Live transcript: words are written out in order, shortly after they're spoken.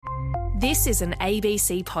This is an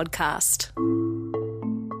ABC podcast.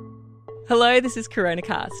 Hello, this is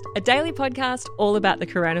Coronacast, a daily podcast all about the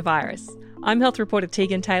coronavirus. I'm health reporter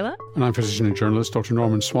Tegan Taylor. And I'm physician and journalist Dr.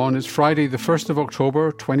 Norman Swan. It's Friday, the 1st of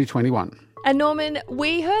October, 2021. And Norman,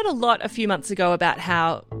 we heard a lot a few months ago about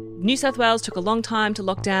how New South Wales took a long time to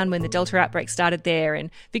lock down when the Delta outbreak started there,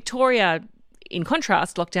 and Victoria, in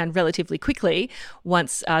contrast, locked down relatively quickly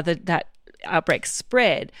once that outbreak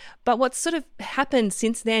spread. But what's sort of happened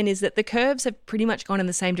since then is that the curves have pretty much gone in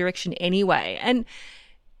the same direction anyway. And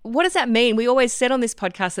what does that mean? We always said on this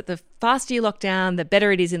podcast that the faster you lock down, the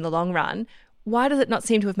better it is in the long run. Why does it not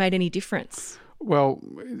seem to have made any difference? Well,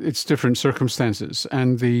 it's different circumstances.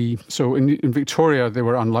 And so in Victoria, they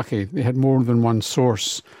were unlucky. They had more than one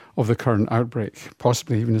source of the current outbreak,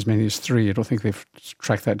 possibly even as many as 3. I don't think they've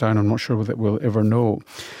tracked that down. I'm not sure that we'll ever know.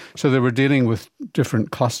 So they were dealing with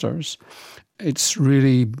different clusters. It's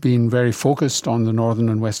really been very focused on the northern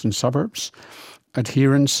and western suburbs.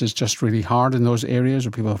 Adherence is just really hard in those areas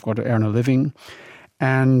where people have got to earn a living.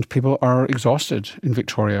 And people are exhausted in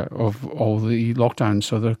Victoria of all the lockdowns,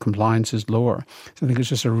 so their compliance is lower. So I think it's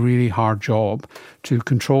just a really hard job to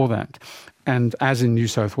control that. And as in New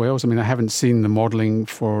South Wales, I haven't seen the modelling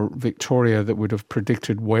for Victoria that would have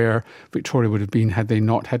predicted where Victoria would have been had they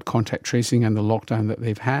not had contact tracing and the lockdown that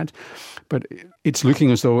they've had. But it's looking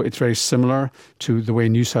as though it's very similar to the way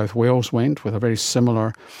New South Wales went, with a very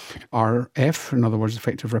similar RF, in other words,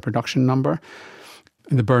 effective reproduction number.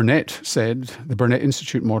 And the Burnet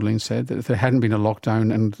Institute modelling said that if there hadn't been a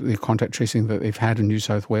lockdown and the contact tracing that they've had in New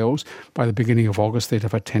South Wales, by the beginning of August, they'd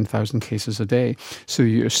have had 10,000 cases a day. So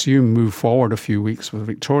you assume move forward a few weeks with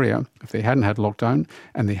Victoria, if they hadn't had lockdown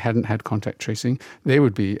and they hadn't had contact tracing, they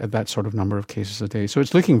would be at that sort of number of cases a day. So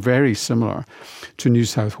it's looking very similar to New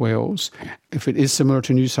South Wales. If it is similar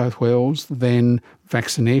to New South Wales, then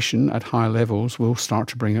vaccination at high levels will start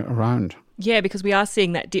to bring it around. Yeah, because we are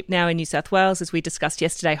seeing that dip now in New South Wales. As we discussed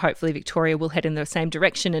yesterday, hopefully Victoria will head in the same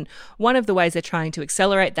direction. And one of the ways they're trying to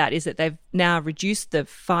accelerate that is that they've now reduced the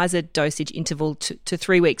Pfizer dosage interval to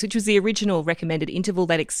 3 weeks, which was the original recommended interval.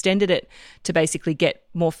 They'd extended it to basically get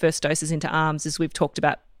more first doses into arms, as we've talked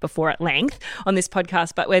about before at length on this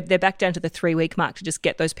podcast, but they're back down to the 3-week mark to just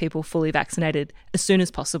get those people fully vaccinated as soon as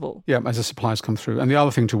possible. Yeah, as the supplies come through. And the other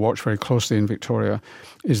thing to watch very closely in Victoria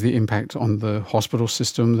is the impact on the hospital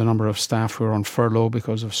system, the number of staff who are on furlough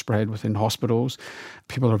because of spread within hospitals.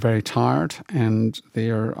 People are very tired and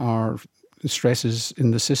there are stresses in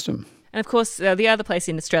the system. And of course, the other place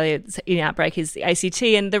in Australia in outbreak is the ACT,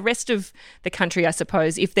 and the rest of the country, I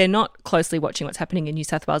suppose, if they're not closely watching what's happening in New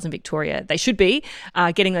South Wales and Victoria, they should be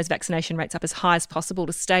getting those vaccination rates up as high as possible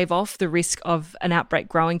to stave off the risk of an outbreak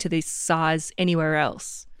growing to this size anywhere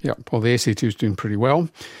else. Yeah, well, the ACT is doing pretty well,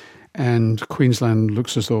 and Queensland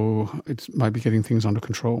looks as though it might be getting things under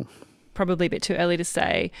control. Probably a bit too early to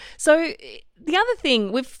say. So the other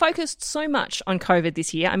thing, we've focused so much on COVID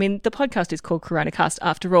this year. The podcast is called Coronacast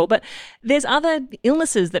after all, but there's other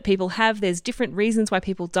illnesses that people have. There's different reasons why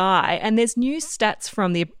people die. And there's new stats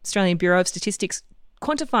from the Australian Bureau of Statistics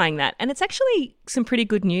quantifying that. And it's actually some pretty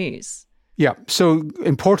good news. Yeah, so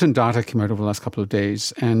important data came out over the last couple of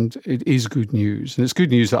days, and it is good news. And it's good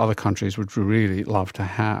news that other countries would really love to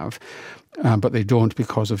have, but they don't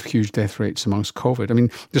because of huge death rates amongst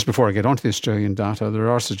COVID. Just before I get onto the Australian data, there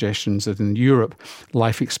are suggestions that in Europe,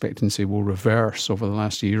 life expectancy will reverse over the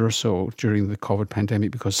last year or so during the COVID pandemic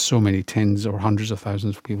because so many tens or hundreds of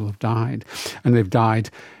thousands of people have died. And they've died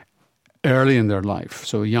early in their life.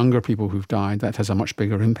 So younger people who've died, that has a much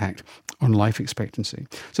bigger impact on life expectancy.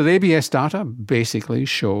 So the ABS data basically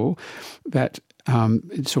show that,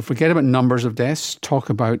 so forget about numbers of deaths,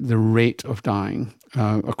 talk about the rate of dying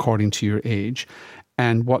according to your age.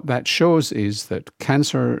 And what that shows is that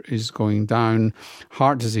cancer is going down,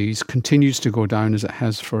 heart disease continues to go down as it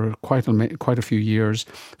has for quite a few years.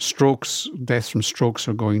 Strokes, deaths from strokes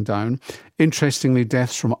are going down. Interestingly,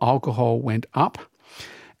 deaths from alcohol went up.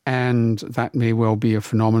 And that may well be a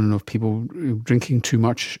phenomenon of people drinking too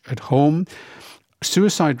much at home.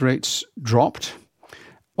 Suicide rates dropped,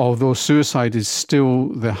 although suicide is still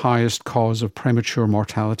the highest cause of premature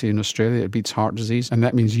mortality in Australia. It beats heart disease, and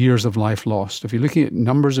that means years of life lost. If you're looking at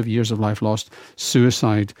numbers of years of life lost,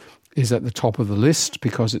 suicide is at the top of the list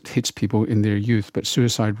because it hits people in their youth, but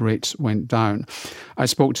suicide rates went down. I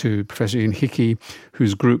spoke to Professor Ian Hickey,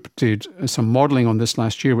 whose group did some modelling on this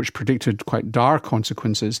last year, which predicted quite dire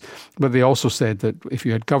consequences, but they also said that if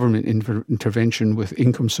you had government intervention with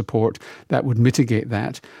income support, that would mitigate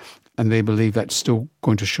that. And they believe that's still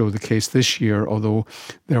going to show the case this year, although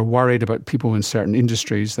they're worried about people in certain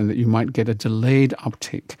industries and that you might get a delayed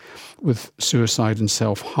uptick with suicide and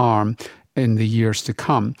self-harm in the years to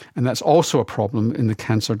come. And that's also a problem in the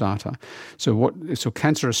cancer data. So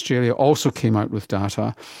Cancer Australia also came out with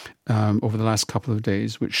data over the last couple of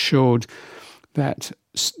days, which showed that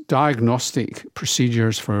diagnostic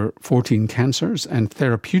procedures for 14 cancers and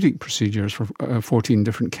therapeutic procedures for 14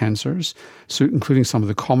 different cancers, so including some of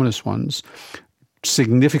the commonest ones,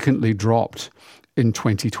 significantly dropped in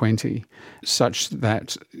 2020, such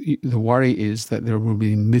that the worry is that there will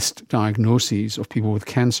be missed diagnoses of people with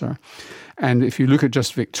cancer. And if you look at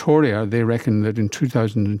just Victoria, they reckon that in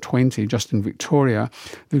 2020, just in Victoria,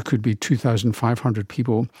 there could be 2,500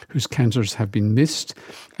 people whose cancers have been missed.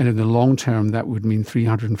 And in the long term, that would mean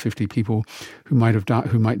 350 people who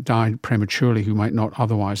might die prematurely, who might not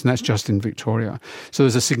otherwise. And that's just in Victoria. So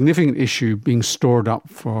there's a significant issue being stored up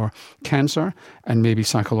for cancer and maybe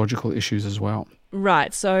psychological issues as well.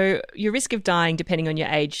 Right. So your risk of dying, depending on your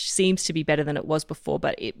age, seems to be better than it was before,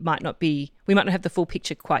 but it might not be. We might not have the full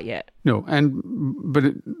picture quite yet. No, but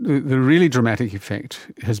the really dramatic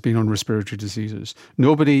effect has been on respiratory diseases.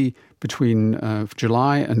 Nobody between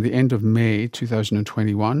July and the end of May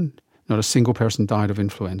 2021, not a single person died of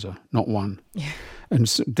influenza, not one. Yeah. And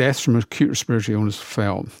deaths from acute respiratory illness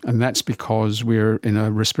fell. And that's because we're in a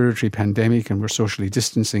respiratory pandemic and we're socially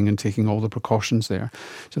distancing and taking all the precautions there.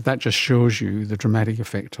 So that just shows you the dramatic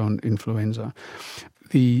effect on influenza.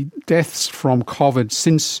 The deaths from COVID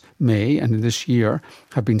since May and this year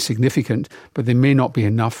have been significant, but they may not be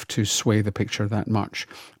enough to sway the picture that much.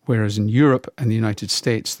 Whereas in Europe and the United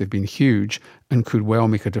States, they've been huge and could well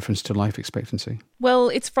make a difference to life expectancy. Well,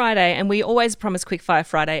 it's Friday and we always promise Quickfire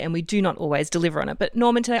Friday and we do not always deliver on it. But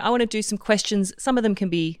Norman, today I want to do some questions. Some of them can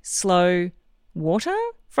be slow water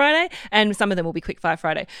Friday and some of them will be Quickfire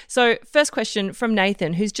Friday. So first question from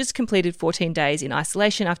Nathan, who's just completed 14 days in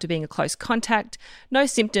isolation after being a close contact, no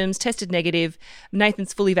symptoms, tested negative.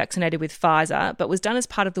 Nathan's fully vaccinated with Pfizer, but was done as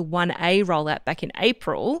part of the 1A rollout back in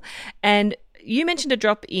April. And you mentioned a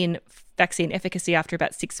drop in vaccine efficacy after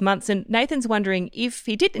about 6 months, and Nathan's wondering if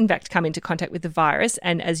he did in fact come into contact with the virus,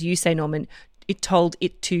 and as you say, Norman, it told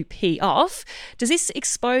it to pee off. Does this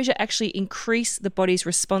exposure actually increase the body's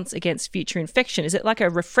response against future infection? Is it like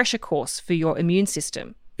a refresher course for your immune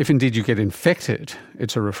system? If indeed you get infected,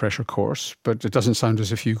 it's a refresher course, but it doesn't sound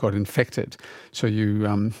as if you got infected. So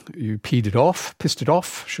you pissed it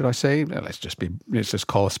off, should I say? Let's just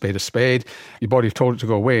call a spade a spade. Your body told it to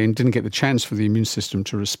go away and didn't get the chance for the immune system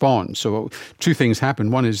to respond. So two things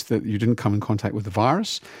happened. One is that you didn't come in contact with the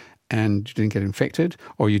virus and you didn't get infected,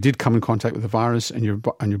 or you did come in contact with the virus and your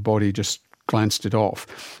body just glanced it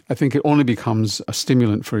off. I think it only becomes a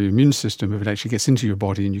stimulant for your immune system if it actually gets into your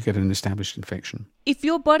body and you get an established infection. If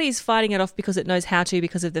your body's fighting it off because it knows how to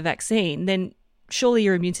because of the vaccine, then surely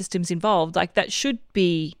your immune system's involved. Like that should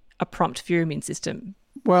be a prompt for your immune system.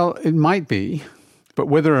 Well, it might be, but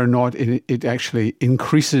whether or not it actually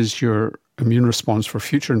increases your immune response for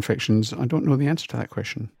future infections, I don't know the answer to that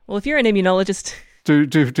question. Well, if you're an immunologist...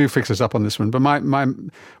 Do fix us up on this one. But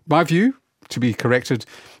my view, to be corrected,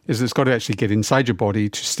 is that it's got to actually get inside your body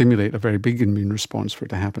to stimulate a very big immune response for it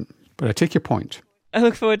to happen. But I take your point. I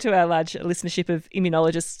look forward to our large listenership of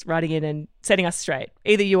immunologists writing in and setting us straight,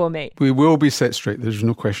 either you or me. We will be set straight. There's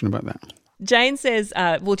no question about that. Jane says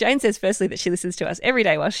firstly that she listens to us every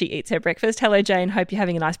day while she eats her breakfast. Hello, Jane. Hope you're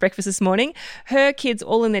having a nice breakfast this morning. Her kids,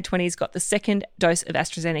 all in their 20s, got the second dose of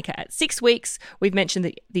AstraZeneca at 6 weeks. We've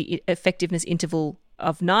mentioned the effectiveness interval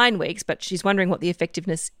of 9 weeks, but she's wondering what the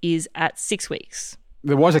effectiveness is at 6 weeks.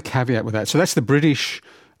 There was a caveat with that. So that's the British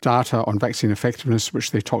data on vaccine effectiveness, which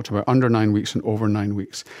they talked about under 9 weeks and over 9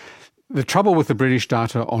 weeks. The trouble with the British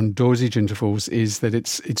data on dosage intervals is that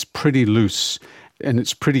it's pretty loose and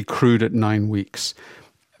it's pretty crude at 9 weeks.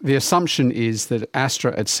 The assumption is that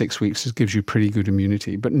Astra at 6 weeks gives you pretty good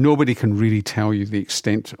immunity, but nobody can really tell you the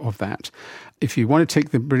extent of that. If you want to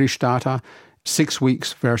take the British data, 6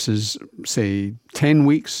 weeks versus, say, 10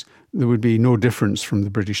 weeks, there would be no difference from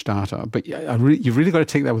the British data. But you've really got to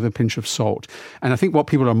take that with a pinch of salt. And I think what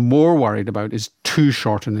people are more worried about is too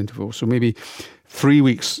short an interval. So maybe 3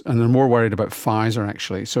 weeks, and they're more worried about Pfizer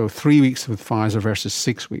actually. So 3 weeks with Pfizer versus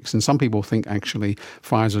 6 weeks. And some people think actually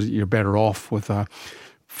Pfizer, you're better off with a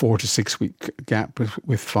 4 to 6 week gap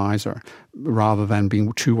with Pfizer rather than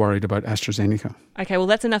being too worried about AstraZeneca. Okay, well,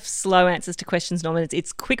 that's enough slow answers to questions, Norman.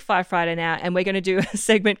 It's Quickfire Friday now, and we're going to do a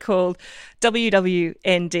segment called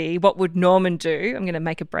WWND, What Would Norman Do? I'm going to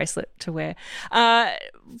make a bracelet to wear.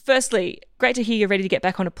 Firstly, great to hear you're ready to get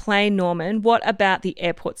back on a plane, Norman. What about the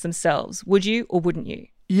airports themselves? Would you or wouldn't you?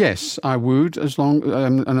 Yes, I would, as long,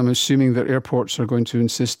 and I'm assuming that airports are going to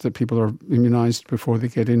insist that people are immunised before they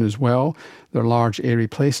get in as well. They're large, airy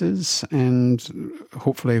places, and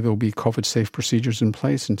hopefully there'll be COVID-safe procedures in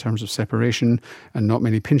place in terms of separation and not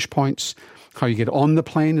many pinch points. How you get on the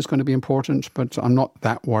plane is going to be important, but I'm not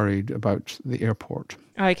that worried about the airport.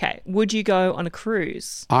 Okay. Would you go on a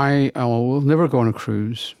cruise? I will never go on a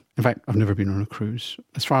cruise. In fact, I've never been on a cruise.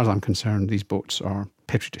 As far as I'm concerned, these boats are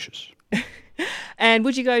petri dishes. And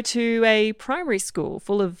would you go to a primary school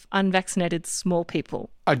full of unvaccinated small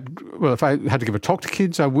people? Well, if I had to give a talk to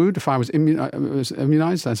kids, I would. If I was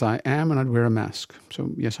immunised, as I am, and I'd wear a mask.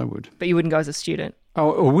 So, yes, I would. But you wouldn't go as a student?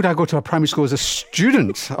 Oh, would I go to a primary school as a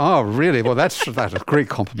student? Oh, really? Well, that's a great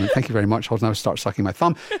compliment. Thank you very much. I'll now start sucking my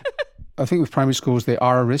thumb. I think with primary schools, they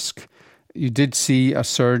are a risk. You did see a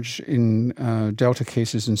surge in Delta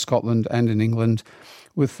cases in Scotland and in England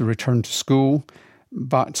with the return to school.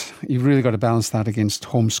 But you've really got to balance that against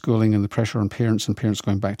homeschooling and the pressure on parents and parents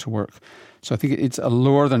going back to work. So I think it's a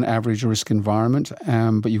lower than average risk environment,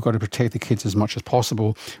 but you've got to protect the kids as much as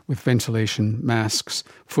possible with ventilation, masks,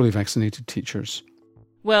 fully vaccinated teachers.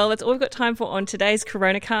 Well, that's all we've got time for on today's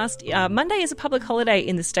CoronaCast. Monday is a public holiday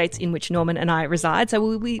in the states in which Norman and I reside, so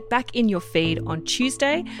we'll be back in your feed on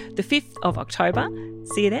Tuesday, the 5th of October.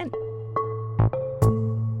 See you then.